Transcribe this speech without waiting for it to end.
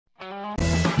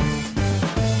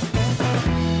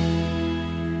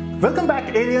Welcome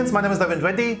back, aliens. My name is Navin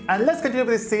Reddy, and let's continue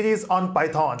with this series on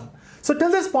Python. So till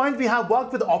this point, we have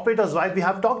worked with operators, right? We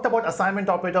have talked about assignment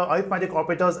operator, arithmetic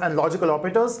operators, and logical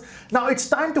operators. Now it's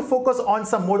time to focus on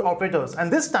some more operators,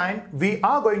 and this time we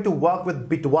are going to work with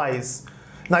BitWise.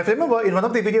 Now, if you remember, in one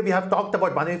of the videos we have talked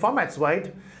about binary formats,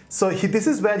 right? So this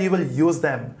is where you will use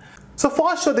them. So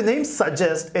for sure, the name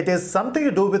suggests it is something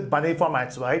to do with binary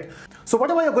formats, right? So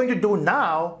whatever you're going to do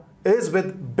now is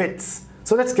with bits.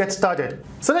 So let's get started.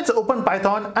 So let's open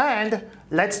Python and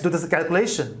let's do this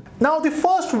calculation. Now the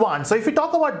first one, so if we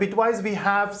talk about Bitwise, we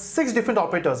have 6 different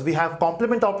operators. We have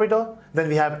complement operator, then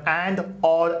we have AND,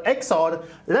 OR, XOR,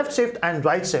 left shift and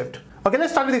right shift. Okay,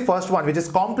 let's start with the first one, which is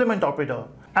complement operator.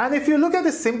 And if you look at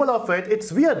the symbol of it,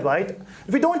 it's weird, right?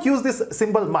 We don't use this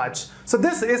symbol much. So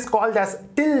this is called as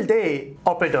tilde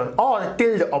operator or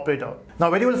tilde operator. Now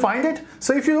where you will find it?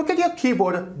 So if you look at your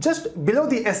keyboard, just below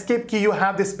the escape key, you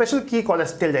have this special key called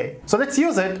as tilde. So let's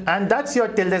use it, and that's your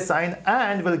tilde sign,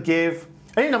 and we'll give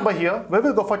any number here. We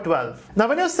will go for 12. Now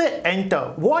when you say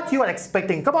enter, what you are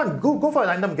expecting? Come on, go for a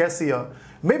random guess here.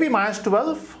 Maybe minus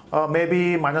 12, or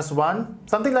maybe minus 1,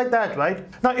 something like that, right?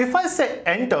 Now if I say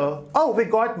enter, oh, we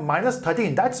got minus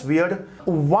 13. That's weird.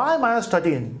 Why minus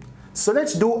 13? So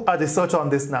let's do a research on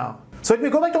this now. So let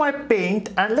me go back to my paint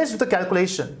and let's do the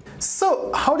calculation.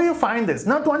 So how do you find this?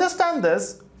 Now to understand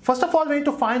this, first of all, we need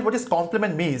to find what is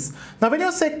complement means. Now when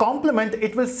you say complement,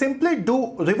 it will simply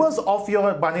do reverse of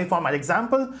your binary format.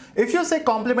 Example, if you say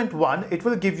complement 1, it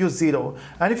will give you 0.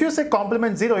 And if you say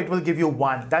complement 0, it will give you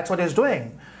 1. That's what it's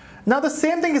doing. Now the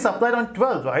same thing is applied on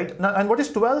 12, right? Now, and what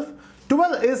is 12?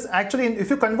 12 is actually, if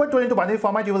you convert 12 into binary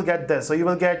format, you will get this. So you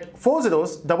will get 4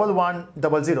 zeros,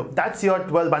 1100. That's your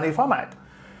 12 binary format.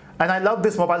 And I love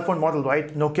this mobile phone model,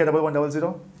 right? Nokia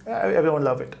 1100. Everyone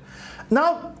love it.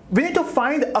 Now we need to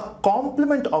find a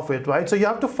complement of it, right? So you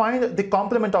have to find the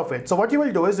complement of it. So what you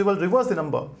will do is you will reverse the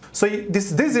number. So this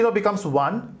 0 becomes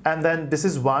 1, and then this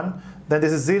is 1, then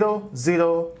this is 0,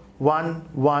 0, 1,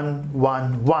 1,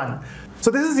 1, 1. So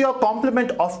this is your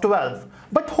complement of 12.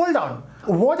 But hold on,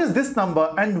 what is this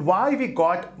number and why we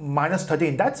got minus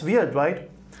 13? That's weird,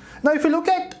 right? Now if you look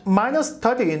at minus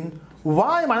 13,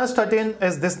 why minus 13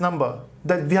 is this number?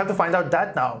 That we have to find out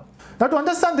that now. Now to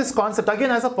understand this concept, again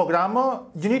as a programmer,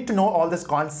 you need to know all this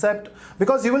concept,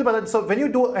 because you will, so when you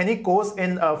do any course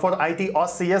in for IT or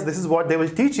CS, this is what they will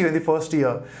teach you in the first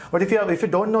year. But if you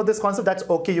don't know this concept, that's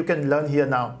okay, you can learn here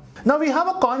now. Now we have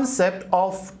a concept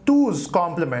of 2's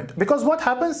complement, because what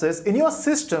happens is in your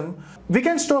system, we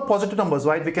can store positive numbers,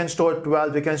 right? We can store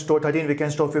 12, we can store 13, we can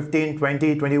store 15,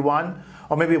 20, 21,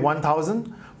 or maybe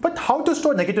 1000. But how to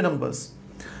store negative numbers?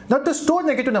 Now to store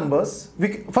negative numbers,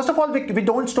 first of all, we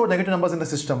don't store negative numbers in the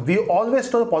system. We always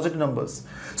store positive numbers.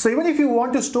 So even if you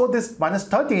want to store this minus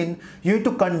 13, you need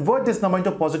to convert this number into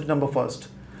a positive number first.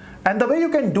 And the way you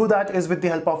can do that is with the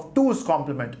help of 2's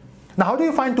complement. Now how do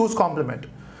you find 2's complement?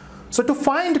 So to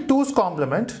find 2's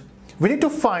complement, we need to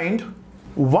find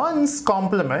 1's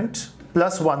complement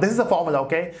plus 1. This is the formula,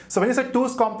 okay? So when you say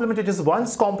 2's complement, it is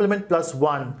 1's complement plus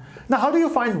 1. Now how do you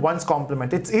find 1's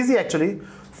complement? It's easy actually.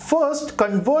 First,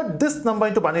 convert this number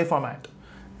into binary format.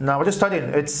 Now what is 13?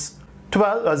 It's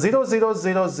 12, 0, 0,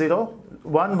 0, 0,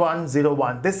 1, 1, 0,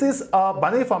 1. This is a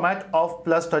binary format of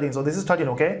plus 13. So this is 13,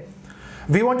 okay?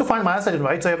 We want to find minus 13,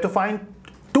 right? So you have to find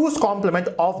 2's complement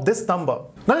of this number.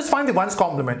 Now let's find the 1's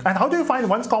complement. And how do you find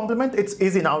 1's complement? It's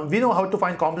easy now. We know how to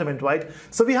find complement, right?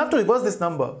 So we have to reverse this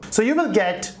number. So you will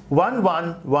get 1,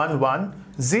 1, 1, 1,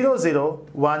 0, 0,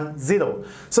 1, 0.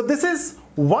 So this is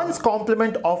 1's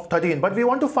complement of 13, but we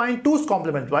want to find 2's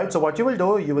complement, right? So what you will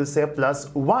do, you will say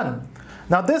plus 1.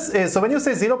 Now this is, so when you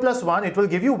say 0 plus 1, it will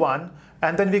give you 1,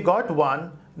 and then we got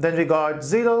 1, then we got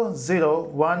 0, 0,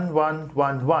 1, 1,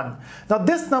 1, 1. Now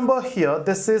this number here,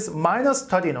 this is minus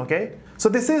 13, okay? So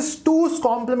this is 2's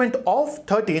complement of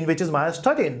 13, which is minus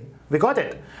 13. We got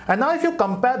it. And now if you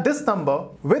compare this number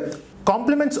with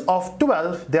complements of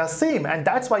 12, they are same, and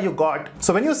that's why you got.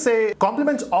 So when you say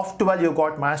complements of 12, you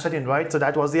got minus 13, right? So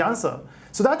that was the answer.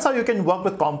 So that's how you can work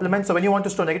with complements. So when you want to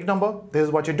store negative number, this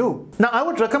is what you do. Now I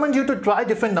would recommend you to try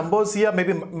different numbers here,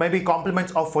 maybe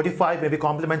complements of 45, maybe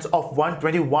complements of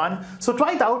 121. So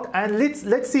try it out and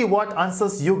let's see what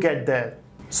answers you get there.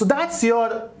 So that's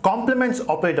your complements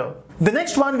operator. The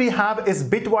next one we have is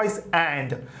bitwise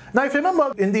AND. Now if you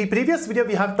remember, in the previous video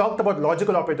we have talked about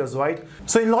logical operators, right?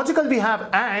 So in logical we have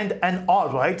AND and OR,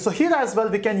 right? So here as well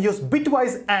we can use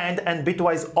bitwise AND and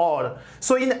bitwise OR.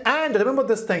 So in AND, remember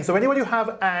this thing. So whenever you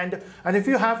have AND, and if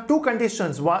you have two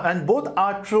conditions and both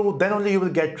are true, then only you will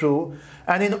get true.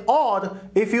 And in OR,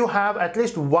 if you have at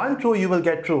least one true, you will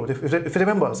get true. If you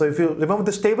remember. So if you remember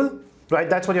this table, right?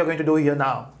 That's what you're going to do here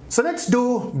now. So let's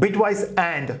do bitwise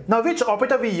AND. Now which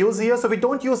operator we use here? So we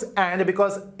don't use AND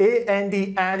because AND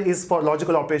is for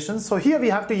logical operations. So here we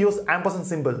have to use ampersand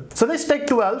symbol. So let's take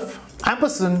 12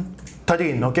 ampersand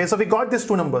 13. Okay, so we got these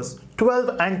two numbers,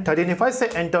 12 and 13. If I say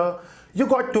enter, you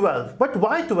got 12. But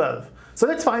why 12? So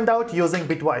let's find out using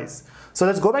bitwise. So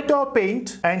let's go back to our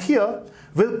paint, and here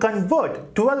we'll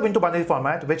convert 12 into binary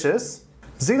format, which is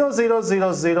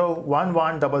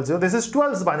 00001100. This is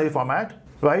 12's binary format,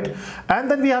 right? And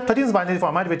then we have 13's binary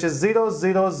format, which is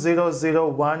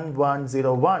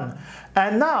 00001101.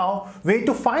 And now we need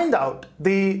to find out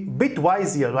the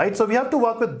bitwise here, right? So we have to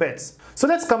work with bits. So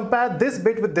let's compare this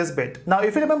bit with this bit. Now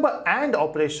if you remember AND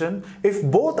operation, if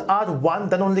both are 1,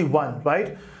 then only 1,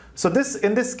 right? So this,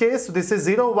 in this case, this is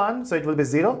 0, 1, so it will be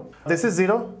 0. This is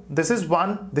 0, this is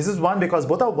 1 because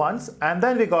both are 1s, and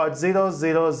then we got 0,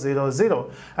 0, 0,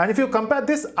 0. And if you compare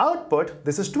this output,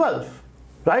 this is 12,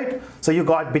 right? So you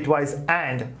got bitwise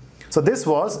AND. So this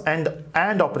was an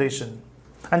AND operation,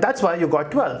 and that's why you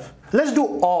got 12. Let's do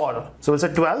OR. So we'll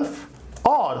say 12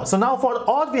 OR. So now for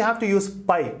OR we have to use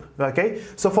pipe, okay?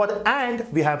 So for AND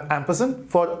we have ampersand,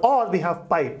 for OR we have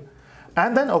pipe.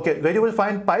 And then, okay, where you will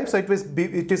find pipe, so it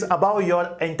is above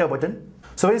your enter button.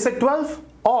 So when you say 12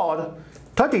 or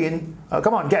 13,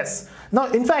 come on, guess. Now,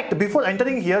 in fact, before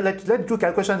entering here, let's do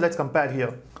calculation, let's compare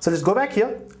here. So let's go back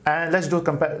here and let's do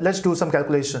some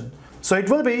calculation. So it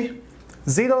will be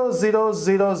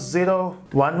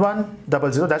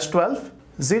 00001100, that's 12,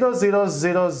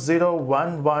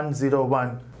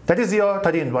 00001101. That is your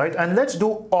 13, right? And let's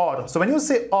do OR. So when you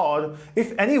say OR,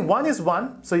 if any 1 is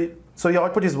 1, so your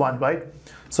output is 1, right?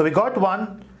 So we got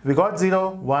 1, we got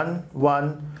 0, 1,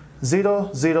 1, 0,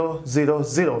 0, 0,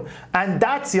 0. And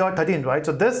that's your 13, right?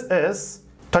 So this is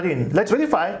 13. Let's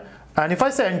verify. And if I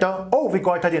say enter, oh, we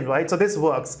got 13, right? So this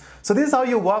works. So this is how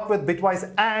you work with bitwise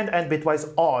AND and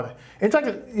bitwise OR. In fact,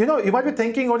 you know, you might be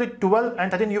thinking only 12 and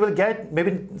 13 you will get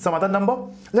maybe some other number.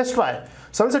 Let's try.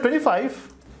 So I'll say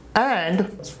 25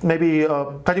 and maybe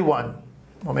 31.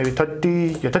 Or maybe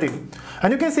 30, yeah, 30.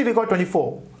 And you can see we got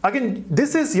 24. Again,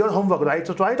 this is your homework, right?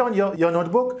 So try it on your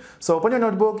notebook. So open your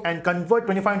notebook and convert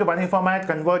 25 into binary format,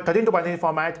 convert 13 to binary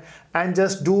format, and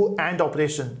just do AND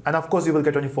operation. And of course, you will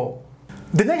get 24.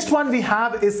 The next one we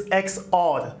have is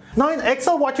XOR. Now in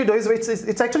XOR, what you do is,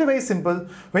 it's actually very simple.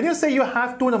 When you say you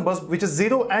have two numbers, which is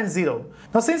 0 and 0.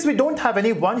 Now since we don't have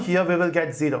any 1 here, we will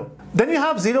get 0. Then you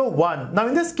have 0, 1. Now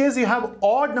in this case, you have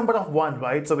odd number of 1,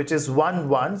 right? So which is 1,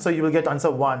 1. So you will get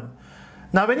answer 1.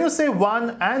 Now when you say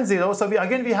 1 and 0, so we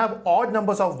have odd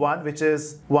numbers of 1, which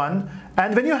is 1.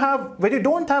 And when you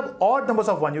don't have odd numbers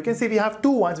of 1, you can see we have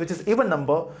 2 1s, which is even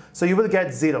number, so you will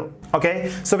get 0. Okay,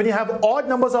 so when you have odd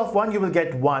numbers of 1, you will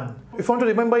get 1. If you want to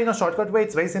remember in a shortcut way,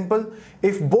 it's very simple.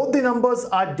 If both the numbers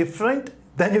are different,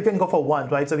 then you can go for 1,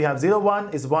 right? So we have 0 1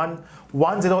 is 1,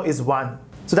 1 0 is 1.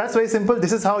 So that's very simple.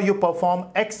 This is how you perform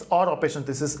XOR operation.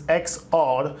 This is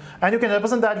XOR, and you can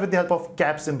represent that with the help of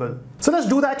cap symbol. So let's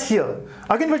do that here.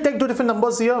 Again, we'll take two different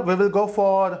numbers here. We will go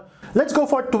for, let's go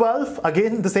for 12.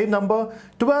 Again, the same number,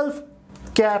 12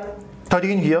 cap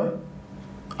 13 here.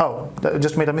 Oh, I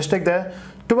just made a mistake there.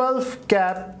 12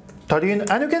 cap 13,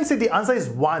 and you can see the answer is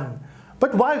 1.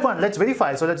 But why 1? Let's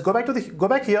verify. So let's go back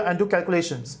here and do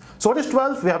calculations. So what is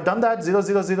 12? We have done that, 0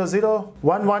 0 0 0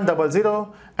 1 1 0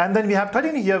 0, and then we have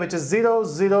 13 here, which is 0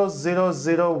 0 0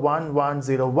 0 1 1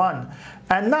 0 1.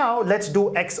 And now let's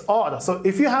do XOR. So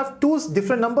if you have two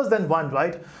different numbers, then 1,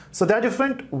 right? So they are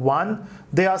different, 1.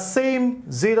 They are same,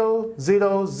 0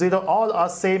 0 0. All are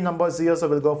same numbers here, so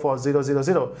we'll go for 0 0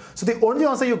 0. So the only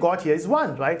answer you got here is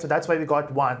 1, right? So that's why we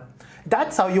got 1.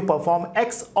 That's how you perform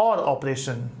XOR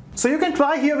operation. So you can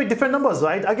try here with different numbers,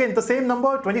 right? Again, the same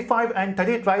number, 25 and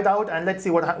 30, try it out and let's see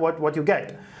what you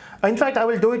get. In fact, I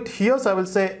will do it here. So I will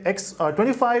say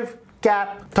 25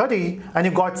 cap 30 and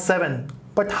you got 7.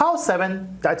 But how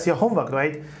 7? That's your homework,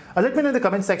 right? Let me know in the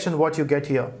comment section what you get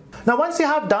here. Now, once you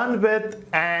have done with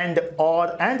AND,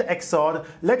 OR, and XOR,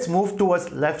 let's move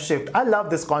towards left shift. I love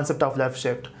this concept of left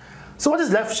shift. So what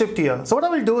is left shift here? So what I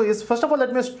will do is, first of all,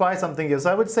 let me try something here. So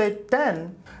I would say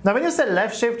 10. Now when you say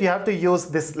left shift, you have to use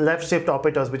this left shift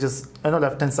operators, which is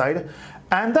left hand side.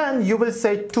 And then you will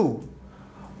say 2.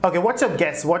 Okay, what's your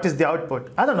guess? What is the output?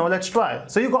 I don't know, let's try.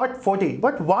 So you got 40,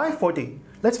 but why 40?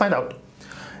 Let's find out.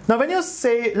 Now when you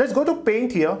say, let's go to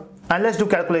paint here and let's do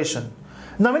calculation.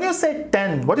 Now when you say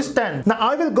 10, what is 10? Now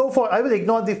I will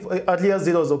ignore the earlier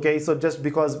zeros, okay? So just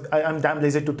because I'm damn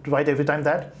lazy to write every time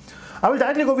that. I will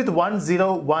directly go with 1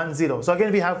 0 1 0. So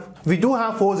again we do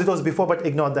have 4 zeros before, but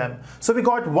ignore them. So we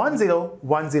got 1 0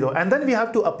 1 0, and then we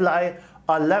have to apply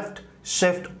a left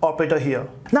shift operator here.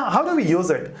 Now, how do we use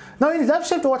it? Now, in left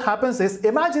shift, what happens is,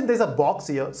 imagine there's a box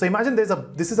here. So imagine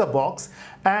this is a box,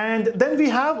 and then we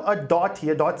have a dot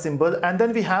here, dot symbol, and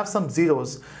then we have some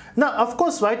zeros. Now, of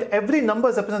course, right, every number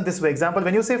is represented this way. Example,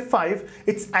 when you say 5,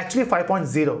 it's actually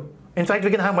 5.0. In fact,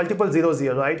 we can have multiple zeros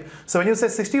here, right? So when you say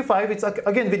 65, it's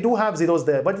again, we do have zeros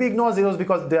there, but we ignore zeros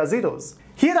because they are zeros.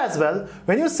 Here as well,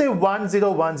 when you say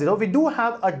 1010, we do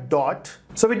have a dot.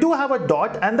 So we do have a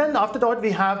dot, and then after dot,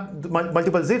 we have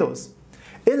multiple zeros.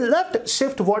 In left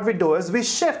shift, what we do is we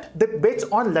shift the bits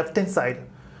on left hand side.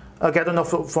 Okay, I don't know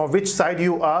from which side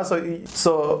you are.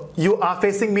 So you are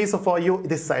facing me, so for you,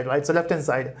 this side, right? So left hand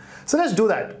side. So let's do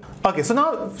that. Okay, so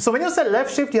now, so when you say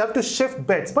left shift, you have to shift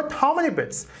bits. But how many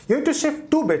bits? You need to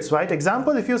shift 2 bits, right?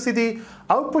 Example, if you see the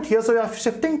output here, so you are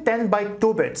shifting 10 by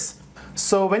 2 bits.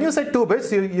 So when you say 2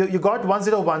 bits, you got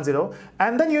 1010,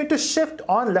 and then you need to shift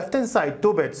on left hand side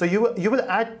 2 bits. So you will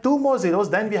add 2 more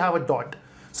zeros, then we have a dot.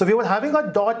 So we were having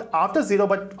a dot after 0,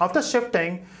 but after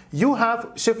shifting, you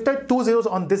have shifted 2 zeros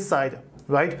on this side,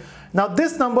 right? Now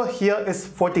this number here is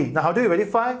 40. Now how do you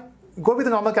verify? Go with the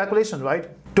normal calculation, right?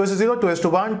 2 is to 0, 2 is to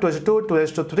 1, 2 is to 2, 2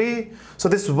 is to 3. So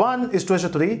this 1 is 2 is to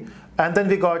 3, and then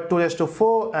we got 2 is to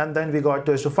 4, and then we got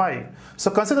 2 is to 5.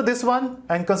 So consider this one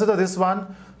and consider this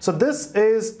one. So this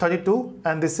is 32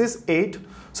 and this is 8.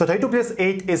 So 32 plus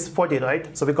 8 is 40,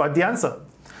 right? So we got the answer.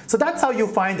 So that's how you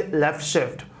find left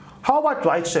shift. How about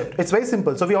right shift? It's very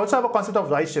simple. So we also have a concept of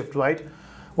right shift, right?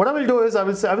 What I will do is I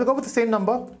will go with the same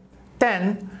number,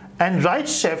 10, and right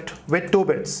shift with 2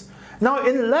 bits. Now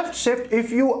in left shift,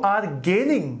 if you are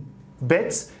gaining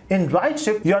bits, in right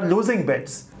shift, you are losing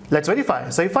bits. Let's verify.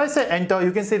 So if I say enter,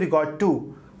 you can say we got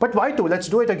 2. But why 2? Let's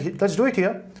do it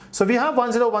here. So we have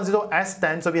 1010 as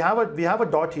 10. So we have a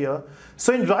dot here.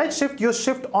 So in right shift, you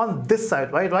shift on this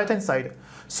side, right hand side.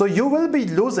 So you will be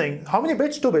losing how many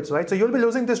bits? 2 bits, right? So you will be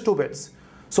losing these 2 bits.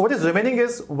 So what is remaining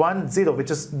is 10, which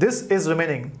is this is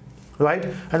remaining, right?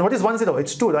 And what is 10?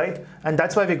 It's 2, right? And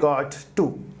that's why we got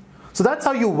 2. So that's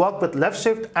how you work with left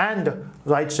shift and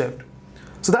right shift.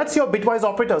 So that's your bitwise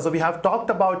operator. So we have talked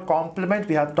about complement,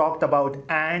 we have talked about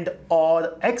and,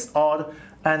 or, XOR,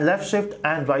 and left shift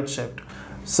and right shift.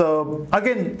 So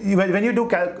again, when you do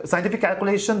scientific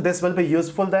calculation, this will be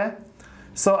useful there.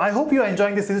 So I hope you are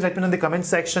enjoying this series. Let me know in the comment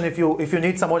section if you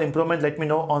need some more improvement. Let me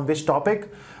know on which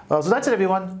topic. So that's it,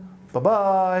 everyone. Bye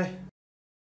bye.